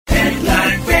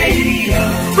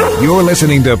You're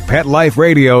listening to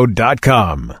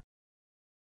PetLifeRadio.com.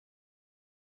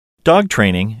 Dog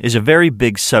training is a very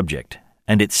big subject,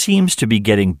 and it seems to be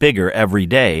getting bigger every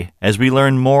day as we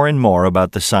learn more and more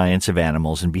about the science of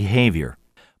animals and behavior.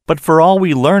 But for all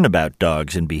we learn about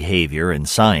dogs and behavior and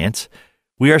science,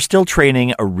 we are still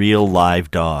training a real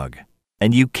live dog.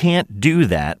 And you can't do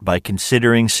that by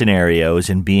considering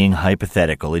scenarios and being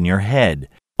hypothetical in your head.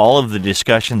 All of the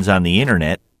discussions on the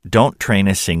internet don't train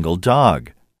a single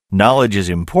dog. Knowledge is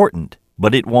important,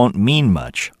 but it won't mean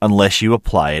much unless you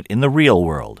apply it in the real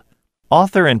world.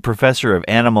 Author and professor of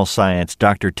animal science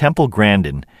Dr. Temple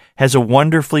Grandin has a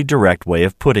wonderfully direct way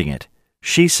of putting it.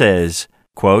 She says,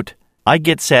 quote, "I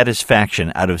get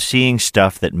satisfaction out of seeing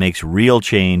stuff that makes real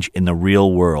change in the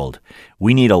real world.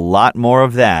 We need a lot more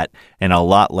of that and a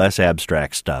lot less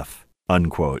abstract stuff."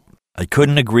 Unquote. I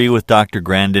couldn't agree with Dr.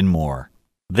 Grandin more.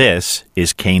 This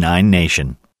is Canine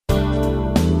Nation.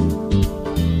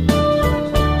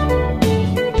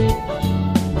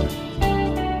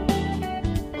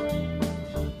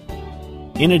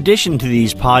 In addition to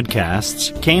these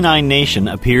podcasts, Canine Nation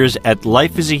appears at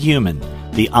Life is a Human,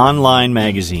 the online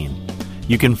magazine.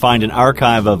 You can find an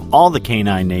archive of all the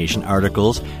Canine Nation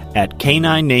articles at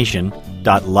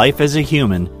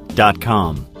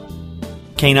caninenation.lifeasahuman.com.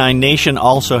 Canine Nation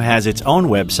also has its own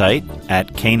website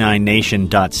at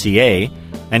caninenation.ca,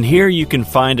 and here you can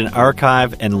find an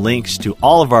archive and links to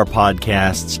all of our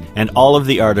podcasts and all of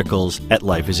the articles at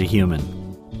Life is a Human.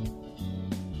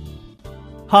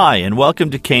 Hi, and welcome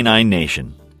to Canine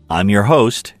Nation. I'm your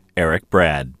host, Eric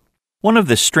Brad. One of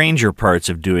the stranger parts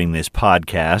of doing this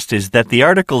podcast is that the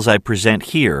articles I present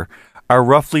here are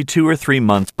roughly 2 or 3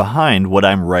 months behind what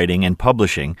I'm writing and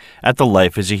publishing at the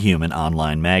Life is a Human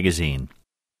online magazine.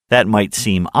 That might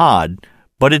seem odd,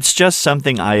 but it's just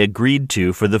something I agreed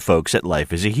to for the folks at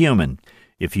Life is a Human.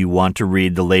 If you want to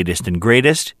read the latest and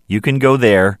greatest, you can go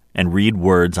there and read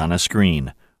words on a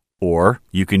screen. Or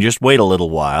you can just wait a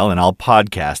little while and I'll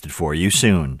podcast it for you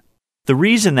soon. The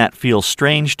reason that feels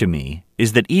strange to me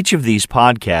is that each of these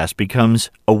podcasts becomes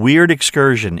a weird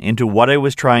excursion into what I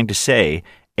was trying to say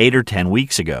 8 or 10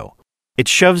 weeks ago. It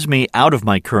shoves me out of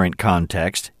my current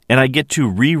context, and I get to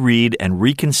reread and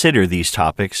reconsider these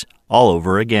topics all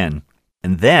over again.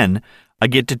 And then I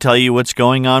get to tell you what's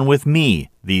going on with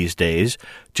me these days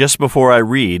just before I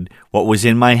read what was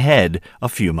in my head a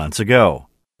few months ago.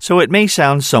 So it may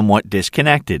sound somewhat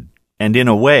disconnected, and in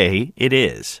a way, it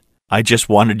is. I just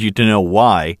wanted you to know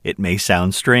why it may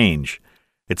sound strange.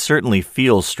 It certainly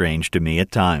feels strange to me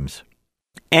at times.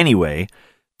 Anyway,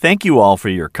 thank you all for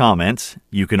your comments.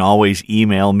 You can always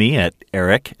email me at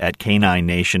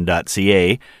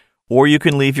eric@caninenation.ca, or you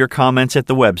can leave your comments at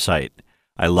the website.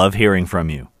 I love hearing from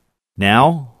you.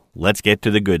 Now, let's get to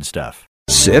the good stuff.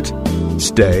 Sit.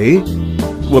 Stay.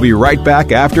 We'll be right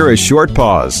back after a short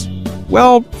pause.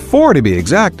 Well, 4 to be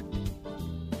exact.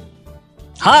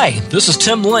 Hi, this is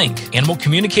Tim Link, animal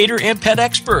communicator and pet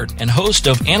expert and host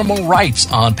of Animal Rights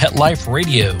on Pet Life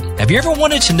Radio. Have you ever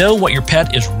wanted to know what your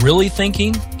pet is really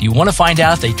thinking? Do you want to find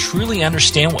out if they truly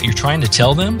understand what you're trying to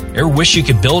tell them? Ever wish you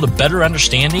could build a better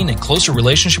understanding and closer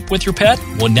relationship with your pet?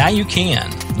 Well, now you can.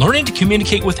 Learning to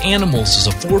Communicate with Animals is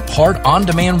a 4-part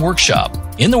on-demand workshop.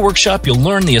 In the workshop, you'll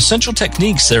learn the essential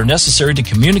techniques that are necessary to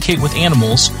communicate with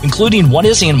animals, including what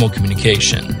is animal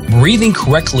communication, breathing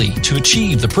correctly to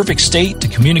achieve the perfect state to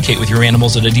communicate with your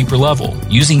animals at a deeper level,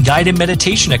 using guided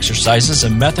meditation exercises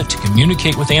and method to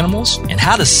communicate with animals, and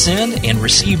how to send and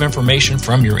receive information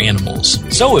from your animals.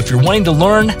 So if you're wanting to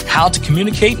learn how to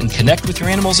communicate and connect with your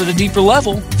animals at a deeper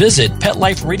level, visit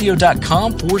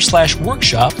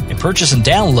PetLifeRadio.com/workshop and purchase and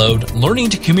download Learning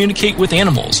to Communicate with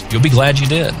Animals. You'll be glad you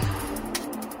did.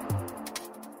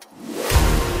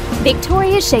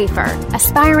 Victoria Schaefer,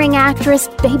 aspiring actress,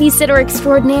 babysitter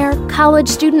extraordinaire, college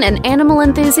student, and animal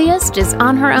enthusiast, is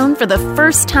on her own for the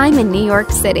first time in New York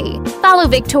City. Follow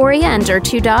Victoria and her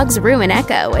 2 dogs, Rue and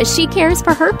Echo, as she cares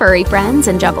for her furry friends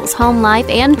and juggles home life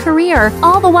and career,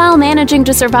 all the while managing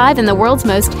to survive in the world's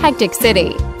most hectic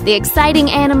city. The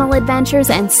exciting animal adventures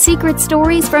and secret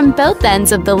stories from both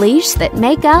ends of the leash that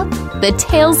make up the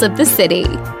Tales of the City.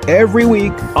 Every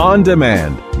week on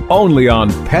demand, only on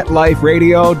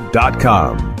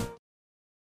PetLifeRadio.com.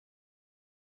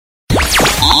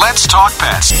 Let's talk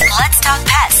pets. Let's talk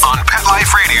pets On Pet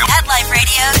Life Radio. Pet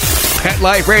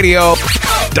Life Radio.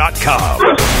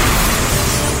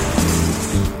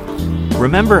 PetLifeRadio.com.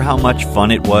 Remember how much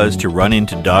fun it was to run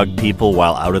into dog people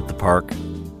while out at the park?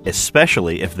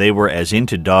 Especially if they were as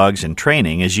into dogs and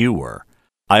training as you were.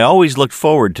 I always looked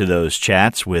forward to those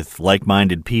chats with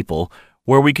like-minded people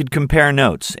where we could compare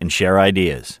notes and share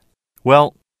ideas.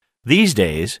 Well, These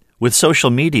days, with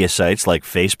social media sites like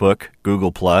Facebook, Google+,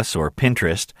 or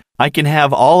Pinterest, I can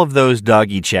have all of those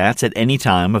doggy chats at any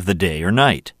time of the day or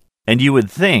night. And you would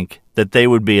think that they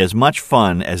would be as much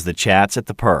fun as the chats at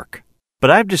the park.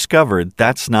 But I've discovered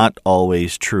that's not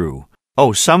always true.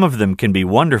 Oh, some of them can be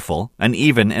wonderful and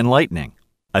even enlightening.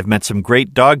 I've met some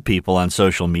great dog people on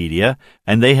social media,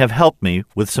 and they have helped me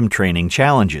with some training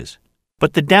challenges.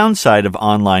 But the downside of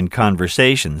online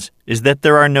conversations is that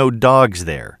there are no dogs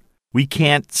there. We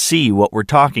can't see what we're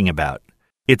talking about.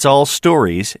 It's all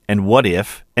stories and what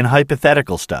if and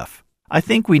hypothetical stuff. I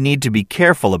think we need to be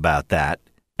careful about that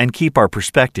and keep our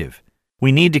perspective.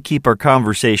 We need to keep our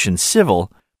conversation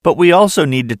civil, but we also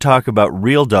need to talk about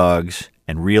real dogs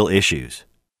and real issues.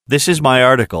 This is my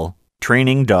article,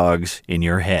 Training Dogs in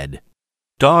Your Head.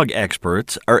 Dog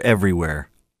experts are everywhere.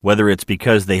 Whether it's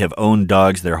because they have owned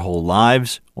dogs their whole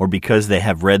lives or because they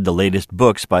have read the latest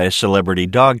books by a celebrity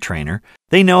dog trainer,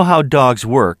 they know how dogs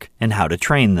work and how to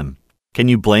train them. Can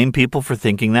you blame people for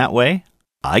thinking that way?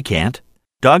 I can't.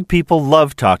 Dog people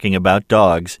love talking about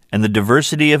dogs, and the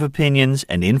diversity of opinions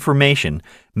and information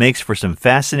makes for some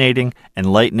fascinating,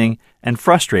 enlightening, and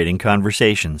frustrating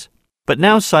conversations. But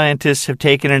now scientists have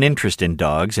taken an interest in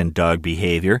dogs and dog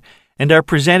behavior and are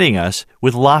presenting us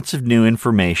with lots of new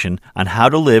information on how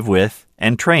to live with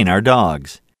and train our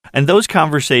dogs. And those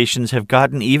conversations have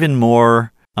gotten even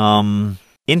more,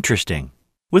 interesting.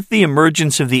 With the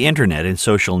emergence of the internet and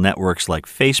social networks like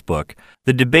Facebook,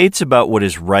 the debates about what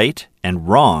is right and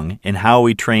wrong in how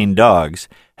we train dogs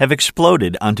have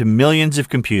exploded onto millions of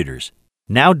computers.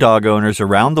 Now dog owners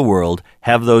around the world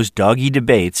have those doggy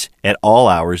debates at all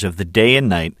hours of the day and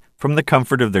night from the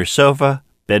comfort of their sofa,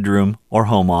 bedroom, or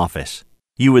home office.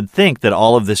 You would think that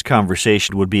all of this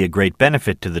conversation would be a great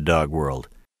benefit to the dog world.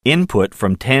 Input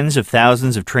from tens of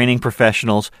thousands of training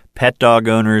professionals, pet dog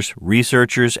owners,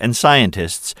 researchers, and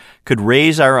scientists could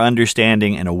raise our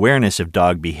understanding and awareness of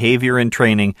dog behavior and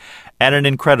training at an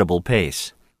incredible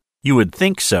pace. You would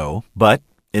think so, but,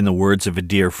 in the words of a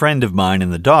dear friend of mine in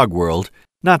the dog world,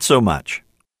 not so much.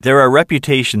 There are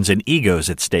reputations and egos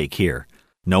at stake here.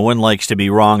 No one likes to be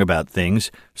wrong about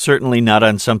things, certainly not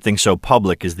on something so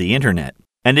public as the internet.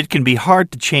 And it can be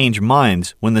hard to change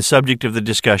minds when the subject of the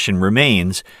discussion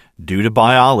remains, due to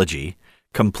biology,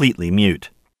 completely mute.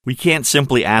 We can't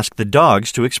simply ask the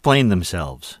dogs to explain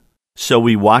themselves. So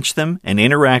we watch them and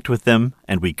interact with them,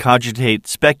 and we cogitate,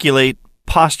 speculate,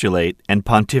 postulate, and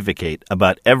pontificate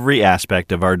about every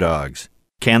aspect of our dogs.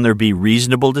 Can there be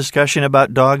reasonable discussion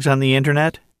about dogs on the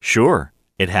internet? Sure,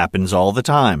 it happens all the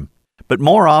time. But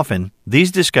more often,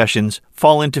 these discussions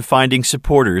fall into finding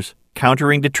supporters,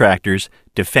 countering detractors,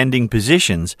 defending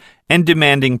positions, and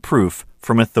demanding proof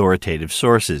from authoritative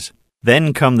sources.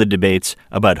 Then come the debates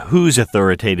about whose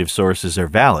authoritative sources are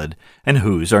valid and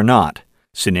whose are not.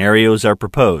 Scenarios are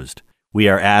proposed. We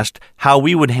are asked how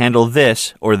we would handle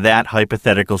this or that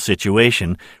hypothetical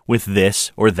situation with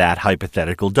this or that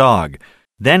hypothetical dog.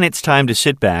 Then it's time to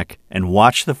sit back and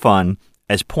watch the fun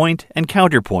as point and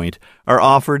counterpoint are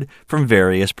offered from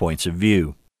various points of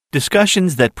view.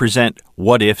 Discussions that present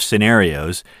what-if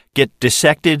scenarios get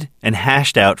dissected and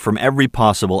hashed out from every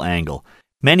possible angle.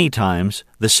 Many times,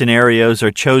 the scenarios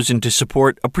are chosen to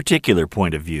support a particular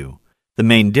point of view. The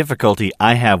main difficulty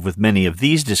I have with many of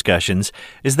these discussions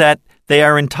is that they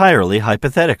are entirely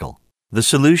hypothetical. The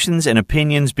solutions and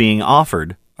opinions being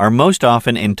offered are most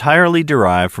often entirely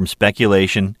derived from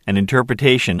speculation and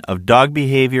interpretation of dog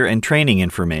behavior and training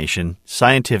information,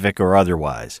 scientific or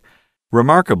otherwise.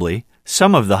 Remarkably,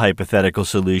 some of the hypothetical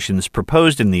solutions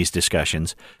proposed in these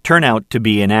discussions turn out to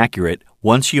be inaccurate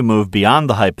once you move beyond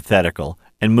the hypothetical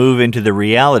and move into the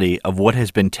reality of what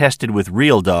has been tested with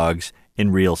real dogs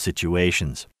in real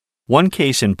situations. One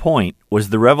case in point was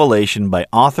the revelation by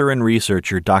author and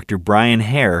researcher Dr. Brian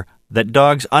Hare that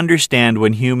dogs understand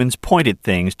when humans point at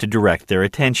things to direct their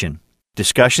attention.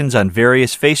 Discussions on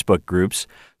various Facebook groups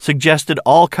suggested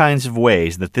all kinds of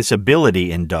ways that this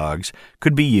ability in dogs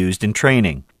could be used in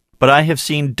training. But I have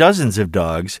seen dozens of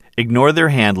dogs ignore their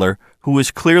handler who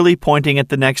was clearly pointing at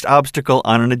the next obstacle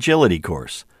on an agility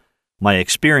course. My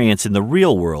experience in the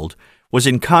real world was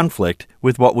in conflict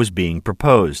with what was being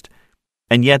proposed.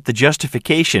 And yet the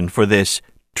justification for this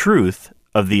truth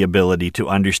of the ability to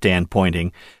understand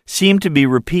pointing seemed to be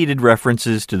repeated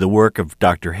references to the work of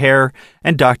Dr. Hare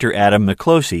and Dr. Adam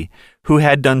Miklosi, who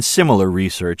had done similar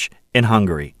research in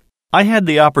Hungary. I had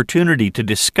the opportunity to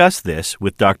discuss this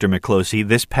with Dr. Miklosi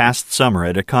this past summer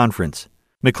at a conference.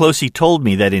 Miklosi told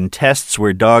me that in tests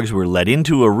where dogs were led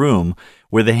into a room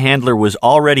where the handler was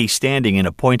already standing in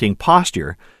a pointing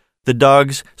posture, the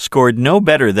dogs scored no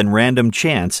better than random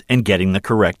chance in getting the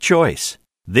correct choice.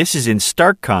 This is in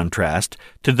stark contrast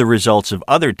to the results of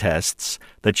other tests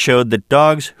that showed that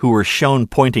dogs who were shown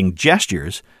pointing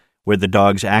gestures, where the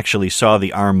dogs actually saw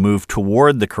the arm move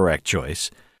toward the correct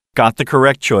choice, got the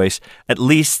correct choice at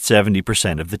least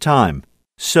 70% of the time.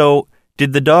 So,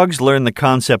 did the dogs learn the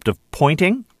concept of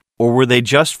pointing, or were they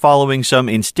just following some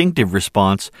instinctive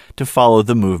response to follow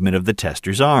the movement of the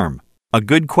tester's arm? A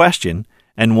good question,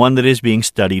 and one that is being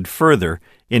studied further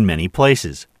in many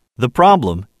places. The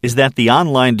problem is that the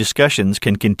online discussions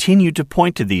can continue to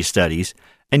point to these studies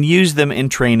and use them in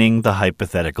training the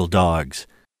hypothetical dogs.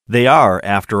 They are,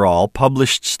 after all,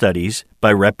 published studies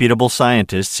by reputable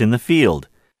scientists in the field,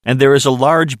 and there is a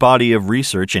large body of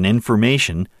research and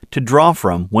information to draw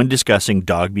from when discussing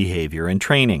dog behavior and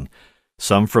training,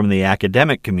 some from the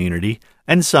academic community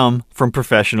and some from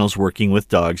professionals working with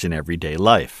dogs in everyday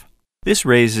life. This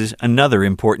raises another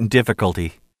important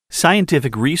difficulty.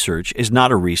 Scientific research is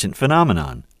not a recent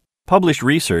phenomenon. Published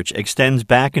research extends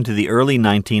back into the early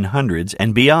 1900s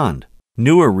and beyond.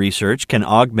 Newer research can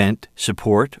augment,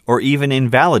 support, or even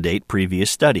invalidate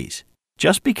previous studies.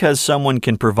 Just because someone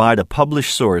can provide a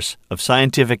published source of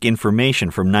scientific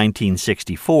information from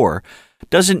 1964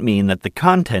 doesn't mean that the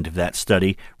content of that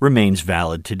study remains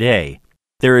valid today.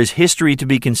 There is history to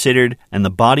be considered and the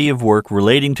body of work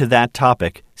relating to that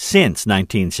topic since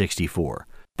 1964.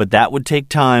 But that would take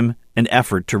time and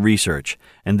effort to research,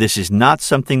 and this is not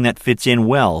something that fits in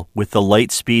well with the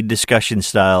light-speed discussion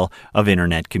style of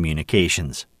Internet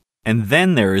communications. And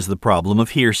then there is the problem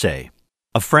of hearsay.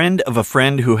 A friend of a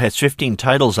friend who has 15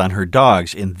 titles on her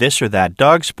dogs in this or that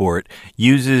dog sport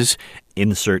uses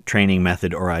insert training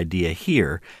method or idea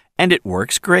here, and it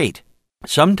works great.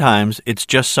 Sometimes it's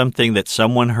just something that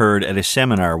someone heard at a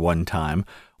seminar one time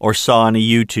or saw in a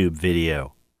YouTube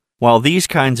video. While these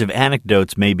kinds of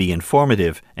anecdotes may be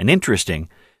informative and interesting,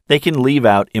 they can leave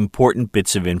out important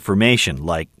bits of information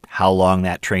like how long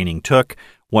that training took,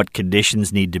 what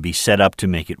conditions need to be set up to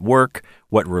make it work,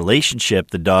 what relationship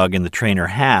the dog and the trainer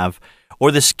have, or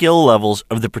the skill levels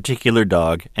of the particular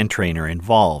dog and trainer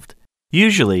involved.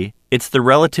 Usually, it's the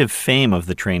relative fame of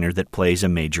the trainer that plays a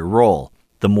major role.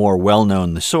 The more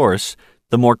well-known the source,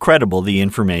 the more credible the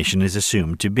information is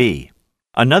assumed to be.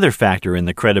 Another factor in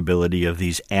the credibility of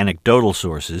these anecdotal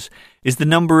sources is the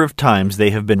number of times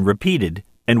they have been repeated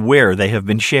and where they have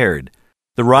been shared.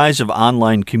 The rise of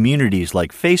online communities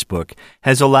like Facebook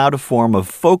has allowed a form of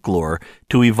folklore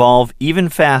to evolve even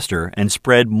faster and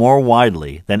spread more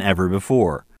widely than ever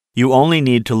before. You only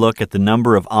need to look at the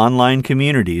number of online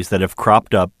communities that have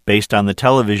cropped up based on the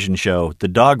television show The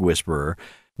Dog Whisperer,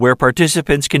 where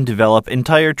participants can develop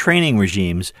entire training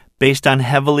regimes based on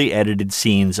heavily edited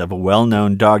scenes of a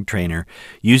well-known dog trainer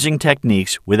using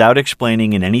techniques without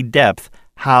explaining in any depth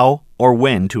how or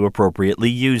when to appropriately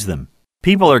use them.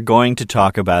 People are going to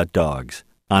talk about dogs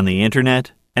on the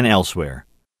internet and elsewhere,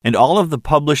 and all of the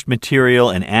published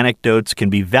material and anecdotes can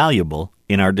be valuable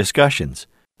in our discussions.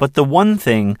 But the one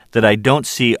thing that I don't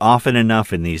see often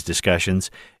enough in these discussions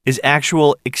is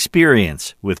actual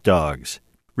experience with dogs.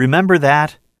 Remember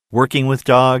that? Working with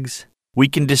dogs? We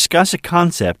can discuss a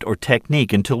concept or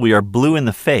technique until we are blue in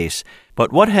the face,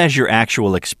 but what has your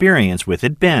actual experience with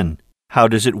it been? How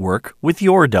does it work with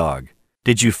your dog?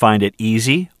 Did you find it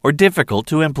easy or difficult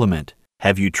to implement?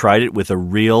 Have you tried it with a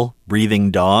real,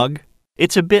 breathing dog?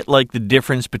 It's a bit like the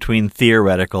difference between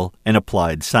theoretical and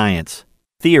applied science.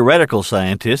 Theoretical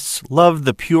scientists love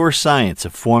the pure science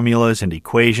of formulas and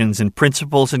equations and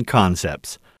principles and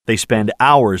concepts. They spend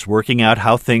hours working out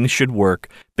how things should work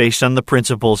based on the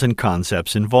principles and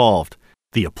concepts involved.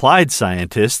 The applied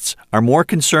scientists are more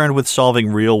concerned with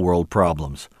solving real-world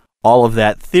problems. All of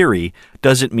that theory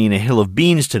doesn't mean a hill of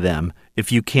beans to them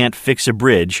if you can't fix a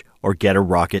bridge or get a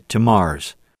rocket to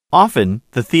Mars. Often,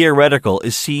 the theoretical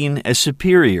is seen as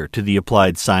superior to the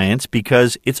applied science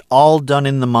because it's all done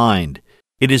in the mind.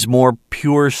 It is more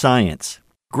pure science.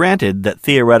 Granted that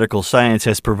theoretical science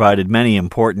has provided many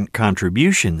important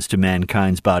contributions to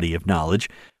mankind's body of knowledge,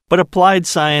 but applied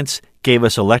science gave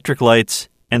us electric lights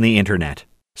and the internet.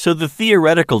 So the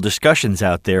theoretical discussions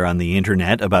out there on the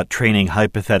internet about training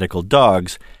hypothetical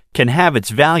dogs can have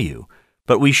its value,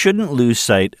 but we shouldn't lose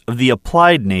sight of the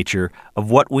applied nature of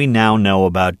what we now know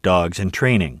about dogs and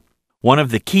training. One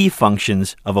of the key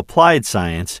functions of applied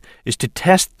science is to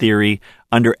test theory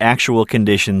under actual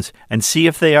conditions and see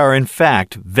if they are in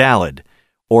fact valid,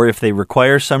 or if they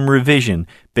require some revision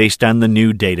based on the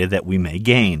new data that we may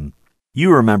gain.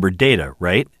 You remember data,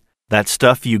 right? That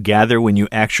stuff you gather when you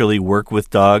actually work with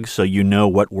dogs so you know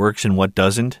what works and what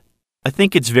doesn't. I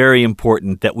think it's very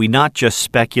important that we not just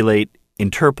speculate,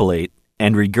 interpolate,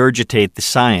 and regurgitate the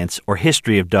science or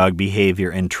history of dog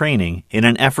behavior and training in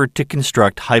an effort to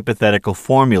construct hypothetical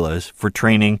formulas for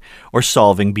training or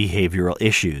solving behavioral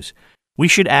issues. We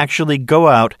should actually go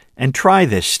out and try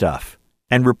this stuff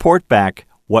and report back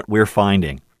what we're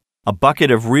finding. A bucket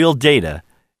of real data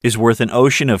is worth an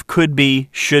ocean of could be,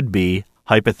 should be,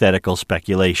 hypothetical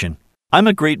speculation. I'm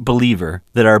a great believer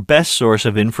that our best source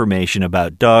of information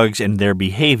about dogs and their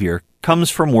behavior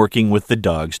comes from working with the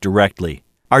dogs directly.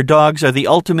 Our dogs are the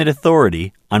ultimate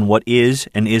authority on what is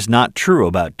and is not true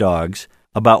about dogs,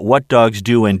 about what dogs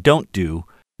do and don't do,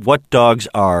 what dogs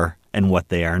are and what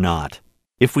they are not.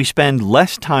 If we spend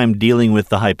less time dealing with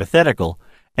the hypothetical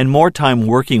and more time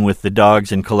working with the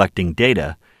dogs and collecting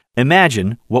data,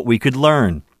 imagine what we could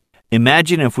learn.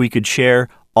 Imagine if we could share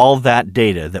all that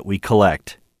data that we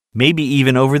collect, maybe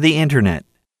even over the internet.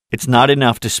 It's not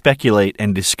enough to speculate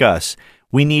and discuss.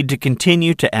 We need to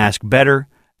continue to ask better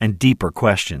and deeper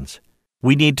questions.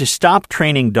 We need to stop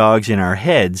training dogs in our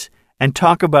heads and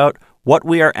talk about what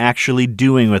we are actually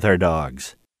doing with our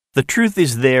dogs. The truth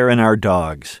is there in our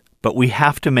dogs, but we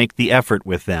have to make the effort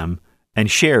with them and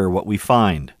share what we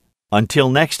find. Until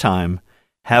next time,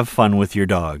 have fun with your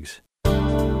dogs.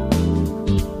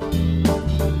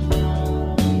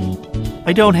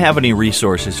 I don't have any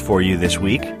resources for you this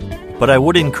week, but I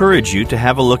would encourage you to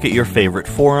have a look at your favorite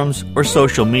forums or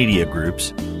social media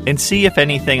groups and see if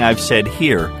anything I've said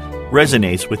here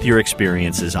resonates with your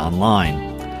experiences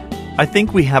online. I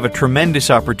think we have a tremendous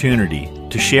opportunity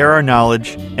to share our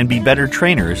knowledge and be better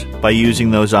trainers by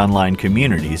using those online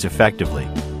communities effectively.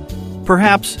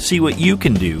 Perhaps see what you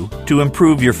can do to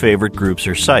improve your favorite groups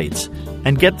or sites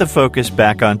and get the focus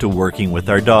back onto working with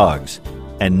our dogs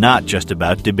and not just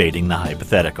about debating the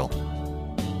hypothetical.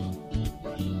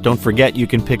 Don't forget you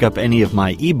can pick up any of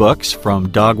my ebooks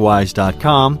from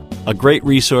dogwise.com, a great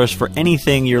resource for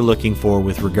anything you're looking for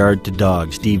with regard to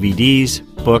dogs, DVDs,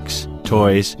 books,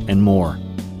 toys, and more.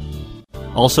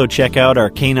 Also check out our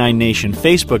Canine Nation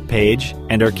Facebook page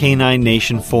and our Canine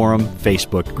Nation Forum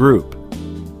Facebook group.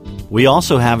 We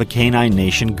also have a Canine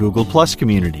Nation Google Plus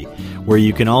community, where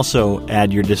you can also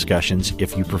add your discussions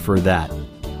if you prefer that.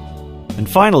 And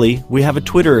finally, we have a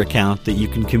Twitter account that you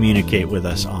can communicate with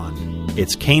us on.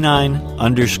 It's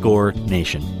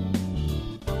canine_nation.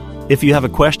 If you have a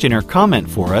question or comment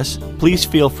for us, please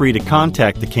feel free to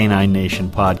contact the Canine Nation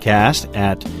podcast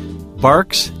at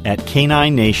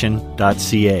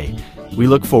barks@caninenation.ca. We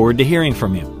look forward to hearing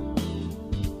from you.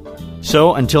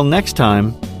 So until next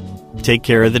time, take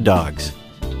care of the dogs.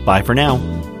 Bye for now.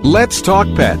 Let's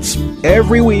Talk Pets,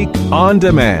 every week on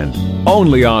demand,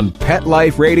 only on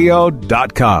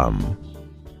PetLifeRadio.com.